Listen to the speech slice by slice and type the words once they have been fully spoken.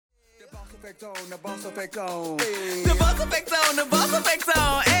effect on, the boss effect on. Hey. The boss effect on, the boss effect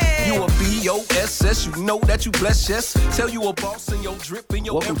on. Hey. You a B-O-S-S, you know that you bless, yes. Tell you a boss in your drip in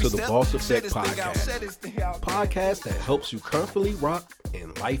your Welcome every to the step. Boss Effect Podcast. Podcast that helps you comfortably rock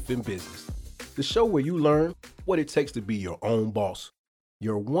in life and business. The show where you learn what it takes to be your own boss.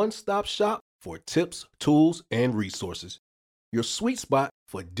 Your one-stop shop for tips, tools, and resources. Your sweet spot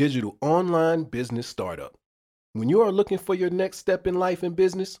for digital online business startup. When you are looking for your next step in life and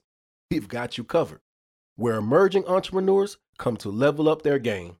business, we've got you covered. Where emerging entrepreneurs come to level up their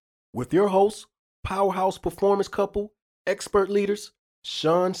game. With your hosts, powerhouse performance couple, expert leaders,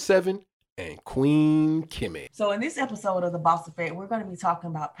 Sean Seven and Queen Kimmy. So in this episode of The Boss Effect, we're going to be talking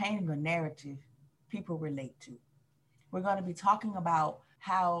about painting a narrative people relate to. We're going to be talking about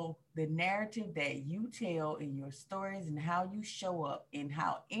how the narrative that you tell in your stories and how you show up and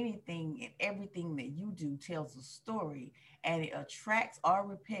how anything and everything that you do tells a story, and it attracts or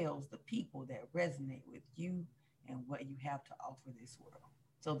repels the people that resonate with you and what you have to offer this world.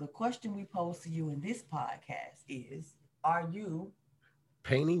 So the question we pose to you in this podcast is, are you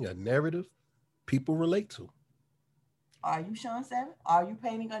painting a narrative people relate to? Are you, Sean Seven? Are you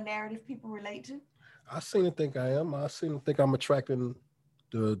painting a narrative people relate to? I seem to think I am. I seem to think I'm attracting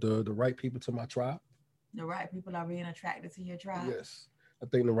the right people to my tribe. The right people are being attracted to your tribe? Yes. I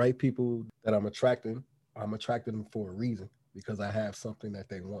think the right people that I'm attracting them for a reason, because I have something that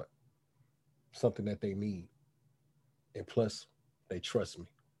they want, something that they need. And plus, they trust me.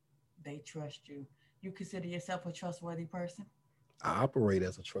 They trust you. You consider yourself a trustworthy person? I operate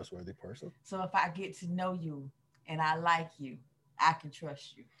as a trustworthy person. So if I get to know you and I like you, I can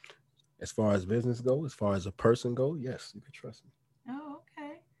trust you. As far as business goes, as far as a person goes, yes, you can trust me. Oh,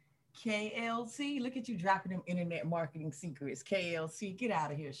 okay. KLC, look at you dropping them internet marketing secrets. KLC, get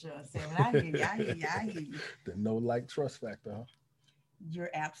out of here, Sean Seven. I hear you. The no like trust factor, huh?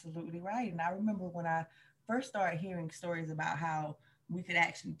 You're absolutely right. And I remember when I first started hearing stories about how we could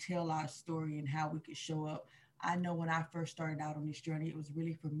actually tell our story and how we could show up. I know when I first started out on this journey, it was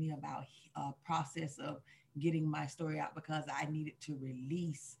really for me about a process of getting my story out because I needed to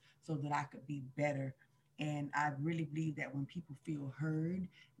release so that I could be better. And I really believe that when people feel heard,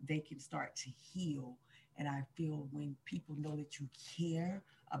 they can start to heal. And I feel when people know that you care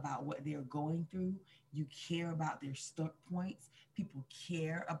about what they're going through, you care about their stuck points, people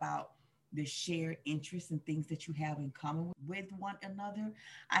care about the shared interests and things that you have in common with one another.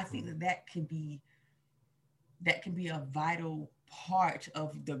 I think that can be a vital part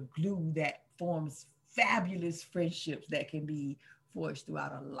of the glue that forms fabulous friendships that can be forged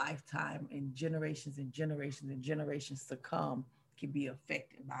throughout a lifetime, and generations and generations and generations to come can be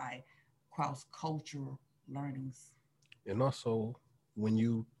affected by cross-cultural learnings. And also, when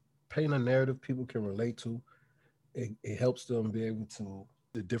you paint a narrative people can relate to, it helps them be able to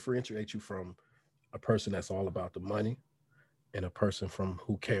differentiate you from a person that's all about the money and a person from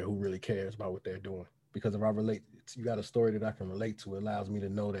who really cares about what they're doing. Because if I relate, you got a story that I can relate to, it allows me to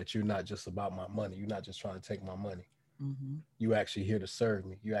know that you're not just about my money. You're not just trying to take my money. Mm-hmm. You actually here to serve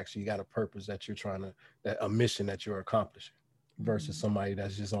me. You actually got a purpose that you're a mission that you're accomplishing, versus somebody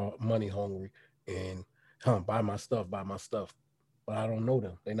that's just all money hungry and buy my stuff. But I don't know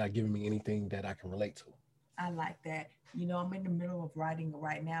them. They're not giving me anything that I can relate to. I like that. You know, I'm in the middle of writing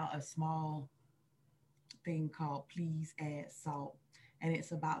right now a small thing called Please Add Salt. And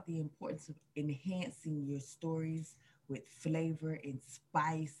it's about the importance of enhancing your stories with flavor and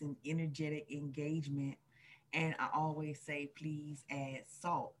spice and energetic engagement. And I always say, please add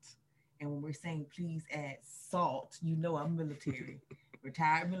salt. And when we're saying, please add salt, you know I'm military.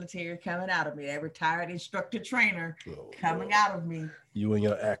 Retired military coming out of me. That retired instructor trainer coming out of me. You and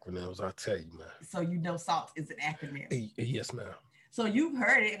your acronyms, I tell you, man. So you know SALT is an acronym. Yes, ma'am. So you've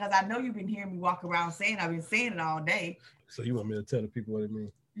heard it, because I know you've been hearing me walk around saying, I've been saying it all day. So you want me to tell the people what it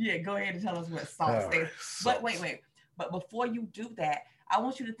means? Yeah, go ahead and tell us what SALT stands. But wait. But before you do that, I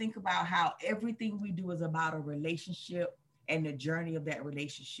want you to think about how everything we do is about a relationship and the journey of that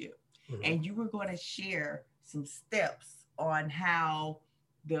relationship. Mm-hmm. And you were going to share some steps on how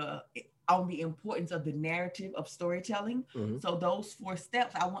the importance of the narrative of storytelling. Mm-hmm. So those 4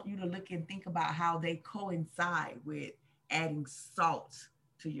 steps, I want you to look and think about how they coincide with adding salt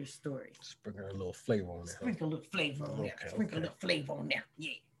to your story. Sprinkle a little flavor on there. Sprinkle a little flavor on there.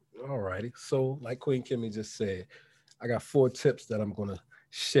 Yeah. All righty. So like Queen Kimmy just said, I got 4 tips that I'm going to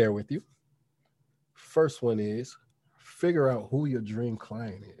share with you. First one is figure out who your dream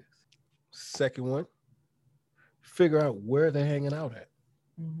client is. Second one, figure out where they're hanging out at.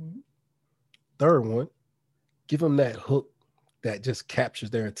 Mm-hmm. Third one, give them that hook that just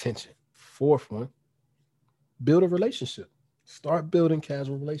captures their attention. Fourth one, build a relationship. Start building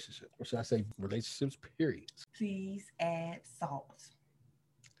casual relationships, or should I say relationships, period. Please add salt.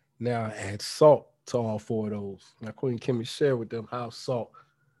 Now add salt to all four of those. Now, Queen Kimmy, share with them how salt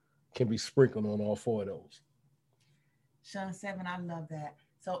can be sprinkled on all four of those. Sean 7, I love that.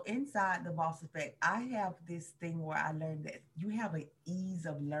 So inside the Boss Effect, I have this thing where I learned that you have an ease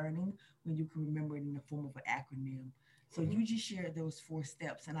of learning when you can remember it in the form of an acronym. So you just shared those 4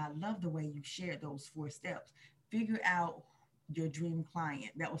 steps, and I love the way you shared those 4 steps. Figure out your dream client.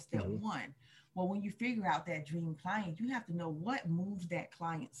 That was step 1. Well, when you figure out that dream client, you have to know what moves that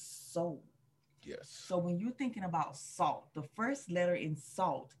client's soul. Yes. So when you're thinking about salt, the first letter in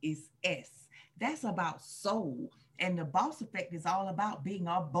salt is S. That's about soul. And the Boss Effect is all about being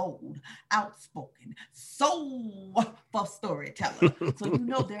a bold, outspoken, soulful storyteller. So you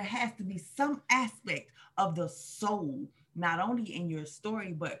know there has to be some aspect of the soul, not only in your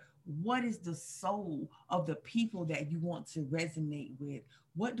story, but what is the soul of the people that you want to resonate with?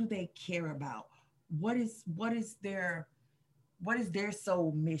 What do they care about? What is their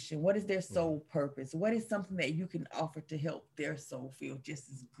soul mission? What is their soul purpose? What is something that you can offer to help their soul feel just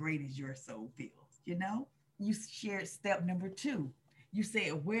as great as your soul feels? You know, you shared step number 2. You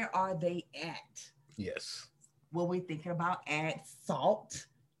said, where are they at? Yes. Well, we're thinking about add salt,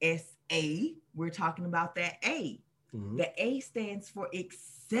 S-A. We're talking about that A. The A stands for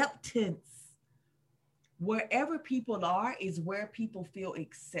acceptance. Wherever people are is where people feel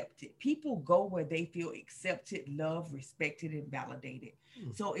accepted. People go where they feel accepted, loved, respected, and validated.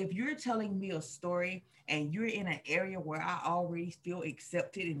 So if you're telling me a story and you're in an area where I already feel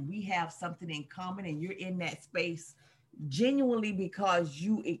accepted and we have something in common and you're in that space genuinely because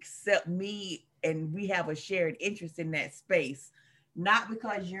you accept me and we have a shared interest in that space, not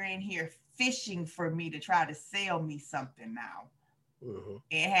because you're in here fishing for me to try to sell me something now.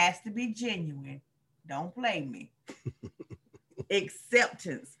 It has to be genuine. Don't play me.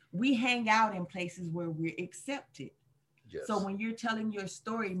 Acceptance. We hang out in places where we're accepted. Yes. So when you're telling your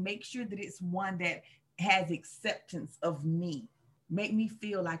story, make sure that it's one that has acceptance of me. Make me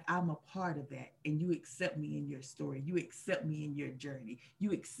feel like I'm a part of that. And you accept me in your story. You accept me in your journey.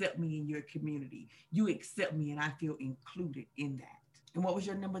 You accept me in your community. You accept me and I feel included in that. And what was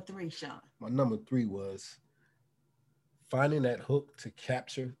your number 3, Sean? My number 3 was finding that hook to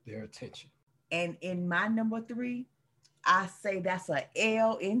capture their attention. And in my number 3, I say that's a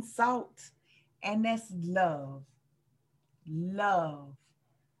L in salt, and that's love. Love.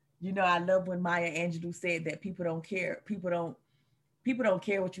 You know, I love when Maya Angelou said that people don't care. People don't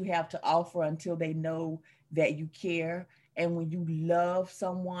care what you have to offer until they know that you care. And when you love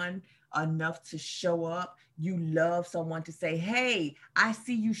someone enough to show up, you love someone to say, hey, I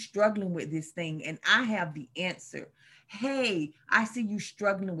see you struggling with this thing and I have the answer. Hey, I see you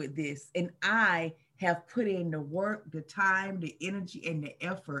struggling with this and I have put in the work, the time, the energy, and the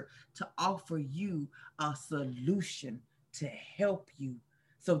effort to offer you a solution to help you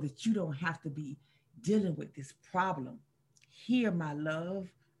so that you don't have to be dealing with this problem. Here, my love,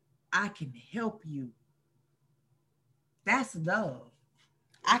 I can help you. That's love.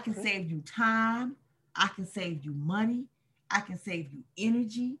 I can save you time. I can save you money. I can save you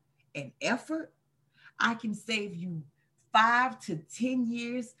energy and effort. I can save you 5 to 10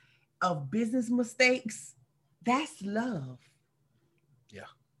 years of business mistakes. That's love. Yeah.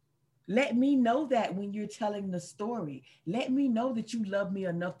 Let me know that when you're telling the story. Let me know that you love me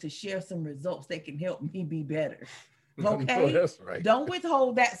enough to share some results that can help me be better. Okay? That's right. Don't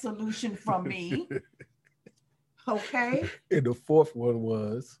withhold that solution from me. Okay? And the 4th one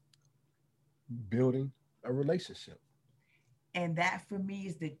was building a relationship. And that for me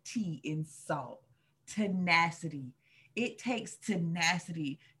is the T in salt. Tenacity. It takes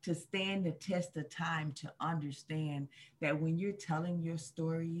tenacity to stand the test of time to understand that when you're telling your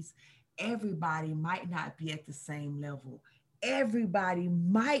stories, everybody might not be at the same level. Everybody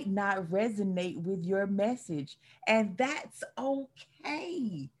might not resonate with your message, and that's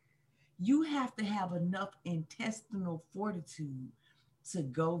okay. You have to have enough intestinal fortitude to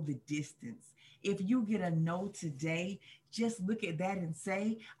go the distance. If you get a no today, just look at that and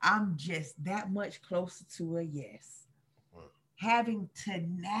say, I'm just that much closer to a yes. Having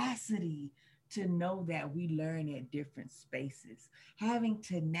tenacity to know that we learn at different spaces. Having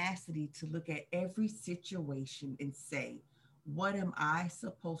tenacity to look at every situation and say, what am I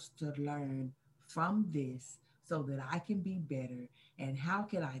supposed to learn from this so that I can be better? And how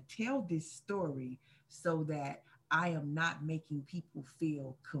can I tell this story so that I am not making people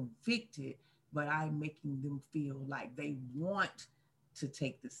feel convicted, but I'm making them feel like they want to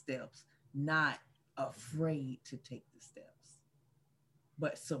take the steps, not afraid to take the steps,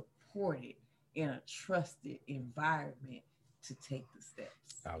 but supported in a trusted environment to take the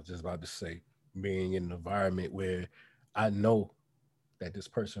steps. I was just about to say, being in an environment where I know that this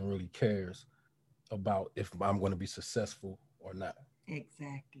person really cares about if I'm going to be successful or not.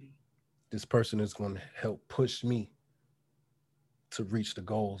 Exactly. This person is going to help push me to reach the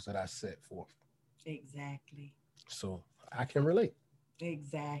goals that I set forth. Exactly. So I can relate.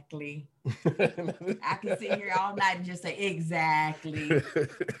 Exactly. I can sit here all night and just say exactly.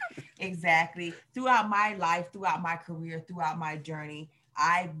 Exactly. Throughout my life, throughout my career, throughout my journey,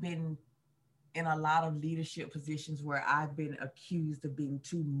 I've been in a lot of leadership positions where I've been accused of being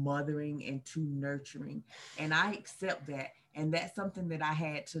too mothering and too nurturing. And I accept that. And that's something that I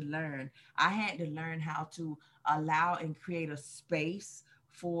had to learn. I had to learn how to allow and create a space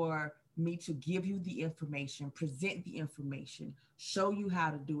for me to give you the information, present the information, show you how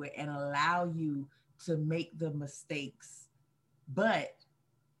to do it, and allow you to make the mistakes, but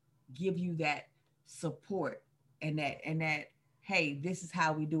give you that support and that, hey, this is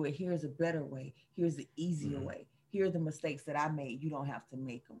how we do it. Here's a better way. Here's the easier way. Here are the mistakes that I made. You don't have to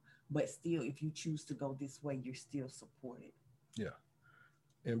make them. But still, if you choose to go this way, you're still supported. Yeah.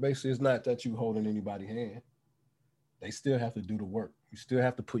 And basically, it's not that you holding anybody's hand. They still have to do the work. You still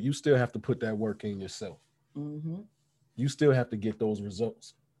have to put that work in yourself. Mm-hmm. You still have to get those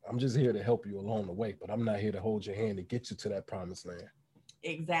results. I'm just here to help you along the way, but I'm not here to hold your hand to get you to that promised land.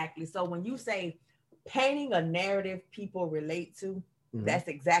 Exactly. So when you say painting a narrative people relate to, that's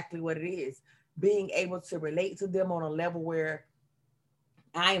exactly what it is. Being able to relate to them on a level where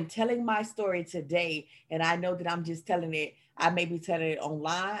I am telling my story today, and I know that I'm just telling it. I may be telling it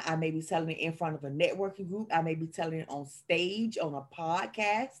online. I may be telling it in front of a networking group. I may be telling it on stage, on a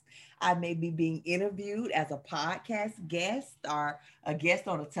podcast. I may be being interviewed as a podcast guest or a guest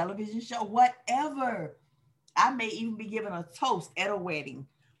on a television show, whatever. I may even be given a toast at a wedding.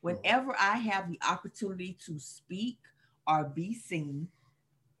 Whenever I have the opportunity to speak or be seen,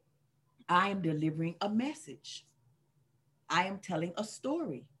 I am delivering a message. I am telling a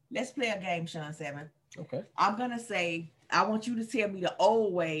story. Let's play a game, Sean 7. Okay. I'm going to say, I want you to tell me the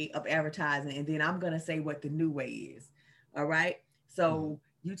old way of advertising, and then I'm going to say what the new way is. All right? So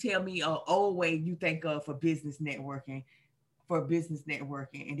you tell me an old way you think of for business networking,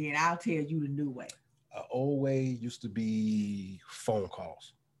 and then I'll tell you the new way. An old way used to be phone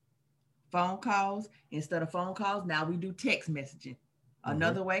calls. Phone calls. Instead of phone calls, now we do text messaging.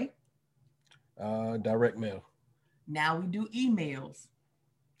 Another way? Direct mail. Now we do emails.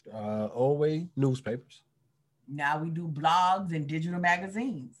 Old way, newspapers. Now we do blogs and digital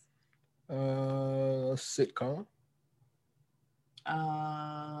magazines. Sitcom.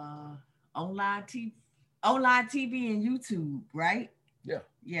 Online TV and YouTube, right?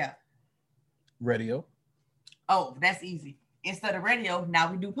 Yeah. Radio. Oh, that's easy. Instead of radio,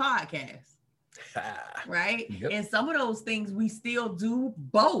 now we do podcasts. Right? Yep. And some of those things we still do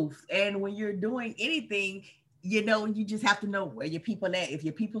both. And when you're doing anything, you know, you just have to know where your people at. If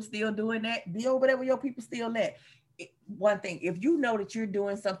your people still doing that, be over there where your people still at. One thing, if you know that you're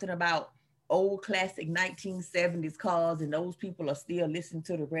doing something about old classic 1970s cars and those people are still listening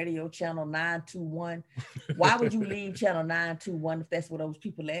to the radio channel 921, why would you leave channel 921 if that's where those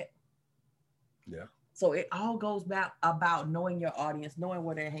people at? Yeah. So it all goes back about knowing your audience, knowing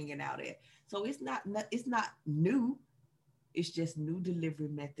where they're hanging out at. So it's not new. It's just new delivery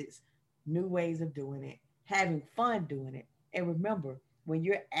methods, new ways of doing it, having fun doing it. And remember, when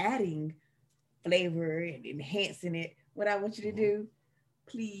you're adding flavor and enhancing it, what I want you to do,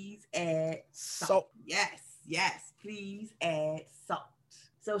 please add salt. Yes, please add salt.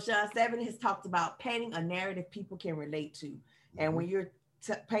 So Sean 7 has talked about painting a narrative people can relate to. And when you're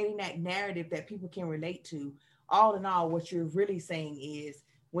painting that narrative that people can relate to, all in all, what you're really saying is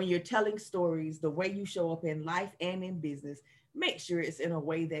when you're telling stories, the way you show up in life and in business, make sure it's in a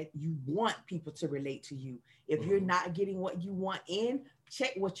way that you want people to relate to you. If you're not getting what you want in,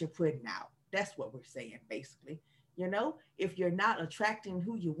 check what you're putting out. That's what we're saying, basically. You know, if you're not attracting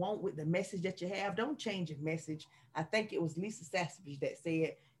who you want with the message that you have, don't change your message. I think it was Lisa Sasevich that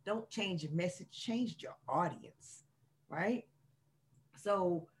said, don't change your message, change your audience, right?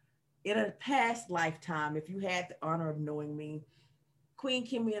 So in a past lifetime, if you had the honor of knowing me, Queen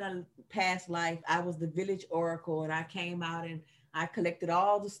Kimmy, in a past life, I was the village oracle, and I came out and I collected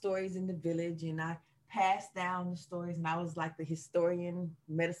all the stories in the village and I passed down the stories, and I was like the historian,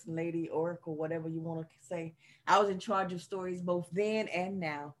 medicine lady, oracle, whatever you want to say. I was in charge of stories both then and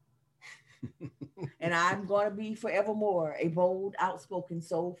now. And I'm going to be forevermore a bold, outspoken,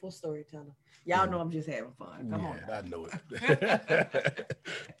 soulful storyteller. Y'all know I'm just having fun. Come on. I know it.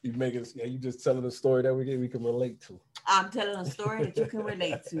 You just telling a story that we can relate to. I'm telling a story that you can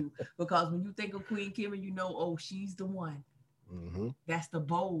relate to, because when you think of Queen Kimmy, you know, oh, she's the one. Mm-hmm. That's the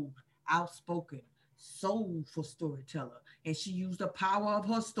bold, outspoken, soulful storyteller. And she used the power of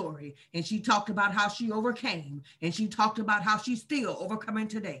her story. And she talked about how she overcame. And she talked about how she's still overcoming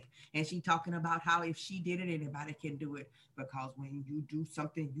today. And she talking about how if she did it, anybody can do it. Because when you do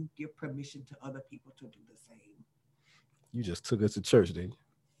something, you give permission to other people to do the same. You just took us to church, didn't you?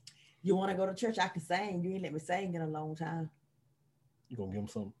 You want to go to church? I can sing. You ain't let me sing in a long time. You gonna give them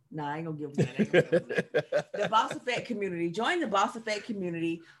something? No, I ain't gonna give them that. The Boss Effect community. Join the Boss Effect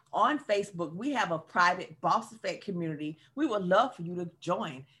community on Facebook. We have a private Boss Effect community. We would love for you to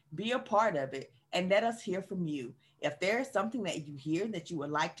join, be a part of it, and let us hear from you. If there is something that you hear that you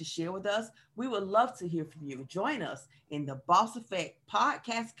would like to share with us, we would love to hear from you. Join us in the Boss Effect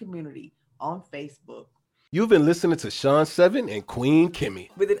podcast community on Facebook. You've been listening to Sean Seven and Queen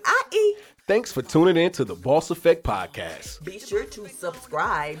Kimmy with an IE. Thanks for tuning in to the Boss Effect podcast. Be sure to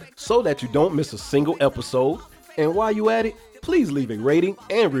subscribe so that you don't miss a single episode. And while you at it, please leave a rating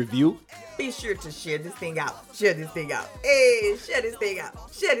and review. Be sure to share this thing out. Share this thing out. Hey, share this thing out.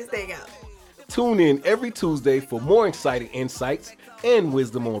 Share this thing out. Tune in every Tuesday for more exciting insights and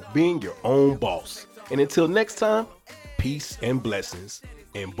wisdom on being your own boss. And until next time, peace and blessings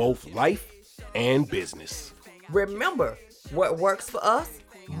in both life and business. Remember, what works for us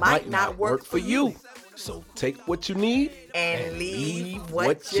might not work for you. So take what you need and leave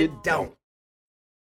what you don't.